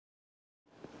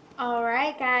All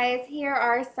right, guys, here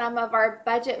are some of our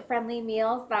budget-friendly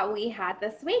meals that we had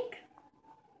this week.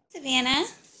 Savannah,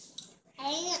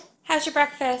 how's your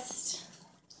breakfast?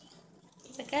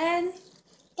 Is it good?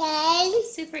 Good.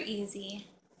 Super easy.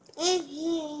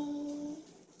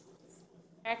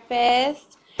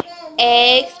 Breakfast,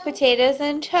 eggs, potatoes,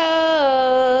 and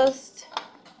toast.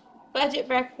 Budget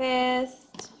breakfast.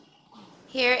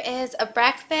 Here is a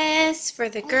breakfast for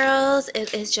the girls.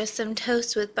 It is just some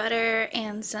toast with butter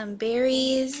and some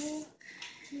berries.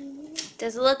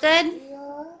 Does it look good?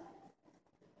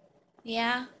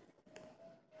 Yeah.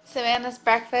 Savannah's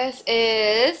breakfast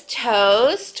is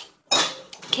toast,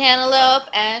 cantaloupe,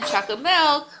 and chocolate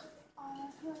milk.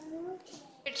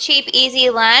 For cheap, easy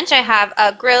lunch, I have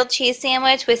a grilled cheese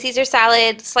sandwich with Caesar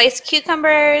salad, sliced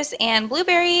cucumbers, and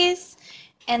blueberries.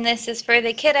 And this is for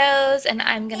the kiddos, and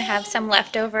I'm going to have some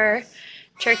leftover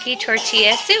turkey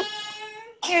tortilla soup.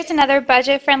 Here's another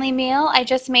budget-friendly meal. I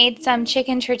just made some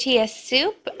chicken tortilla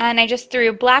soup, and I just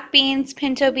threw black beans,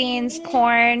 pinto beans,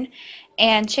 corn,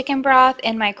 and chicken broth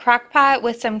in my crock pot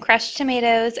with some crushed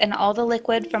tomatoes and all the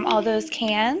liquid from all those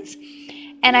cans.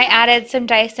 And I added some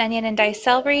diced onion and diced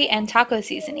celery and taco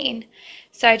seasoning.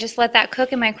 So I just let that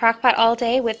cook in my crock pot all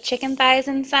day with chicken thighs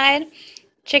inside.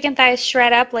 Chicken thighs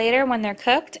shred up later when they're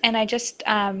cooked, and I just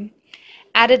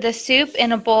added the soup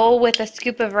in a bowl with a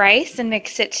scoop of rice and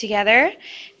mixed it together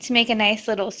to make a nice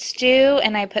little stew,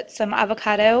 and I put some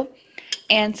avocado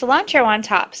and cilantro on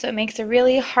top. So it makes a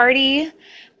really hearty,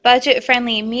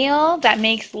 budget-friendly meal that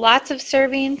makes lots of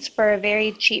servings for a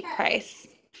very cheap price.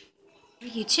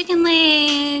 Barbecue chicken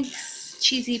legs,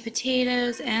 cheesy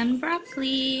potatoes, and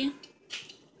broccoli.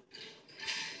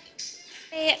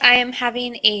 Today I am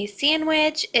having a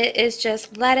sandwich. It is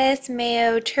just lettuce,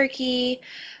 mayo, turkey,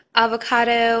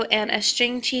 avocado, and a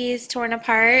string cheese torn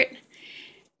apart.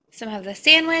 Some of the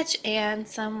sandwich and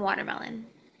some watermelon.